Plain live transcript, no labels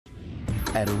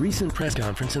At a recent press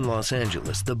conference in Los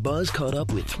Angeles, the buzz caught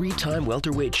up with three-time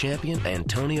welterweight champion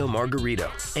Antonio Margarito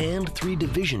and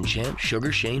three-division champ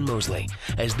Sugar Shane Mosley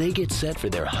as they get set for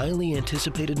their highly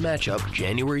anticipated matchup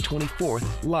January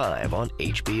 24th live on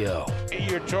HBO.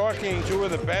 You're talking two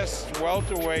of the best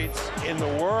welterweights in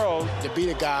the world. To beat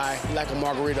a guy like a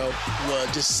Margarito will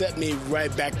just set me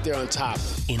right back there on top.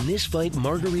 In this fight,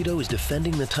 Margarito is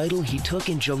defending the title he took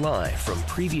in July from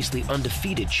previously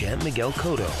undefeated champ Miguel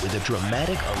Cotto with a dramatic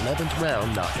 11th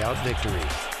round knockout victory.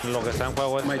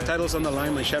 My title's on the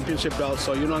line, my championship belt,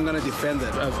 so I'm going to defend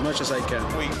it as much as I can.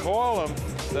 We call him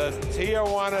the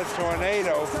Tijuana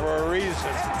Tornado for a reason.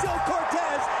 Until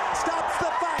Cortez stops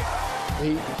the fight.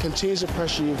 He continues to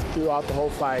pressure you throughout the whole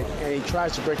fight, and he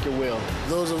tries to break your will.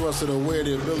 Those of us that are aware of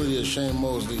the ability of Shane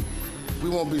Mosley, we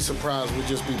won't be surprised, we'll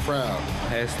just be proud.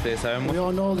 We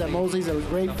all know that Mosley's a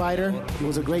great fighter. He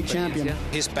was a great champion.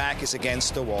 His back is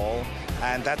against the wall,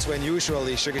 and that's when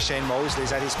usually Sugar Shane Mosley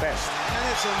is at his best.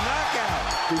 And it's a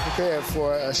knockout. Be prepared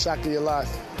for a shock of your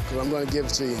life, because I'm going to give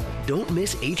it to you. Don't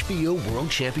miss HBO World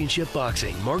Championship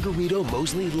Boxing, Margarito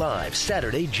Mosley live,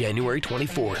 Saturday, January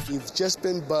 24th. You've just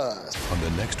been buzzed. On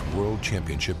the next World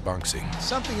Championship Boxing,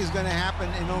 Something is going to happen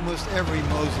in almost every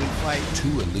Mosley fight.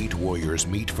 two elite warriors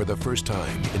meet for the first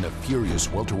time in a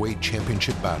furious welterweight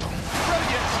championship battle.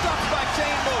 Brilliant stuff by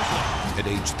Shane Mosley. At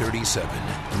age 37,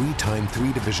 three-time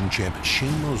three-division champ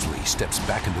Shane Mosley steps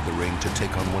back into the ring to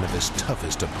take on one of his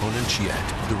toughest opponents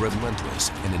yet, the relentless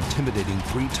and intimidating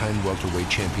three-time welterweight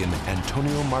champion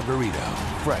Antonio Margarito,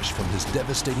 fresh from his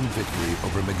devastating victory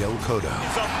over Miguel Cotto.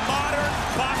 It's a modern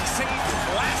boxing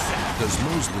classic. Does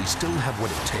Mosley still have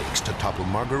what it takes to topple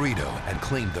Margarito and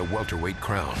claim the welterweight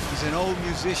crown? He's an old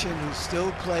musician who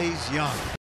still plays young.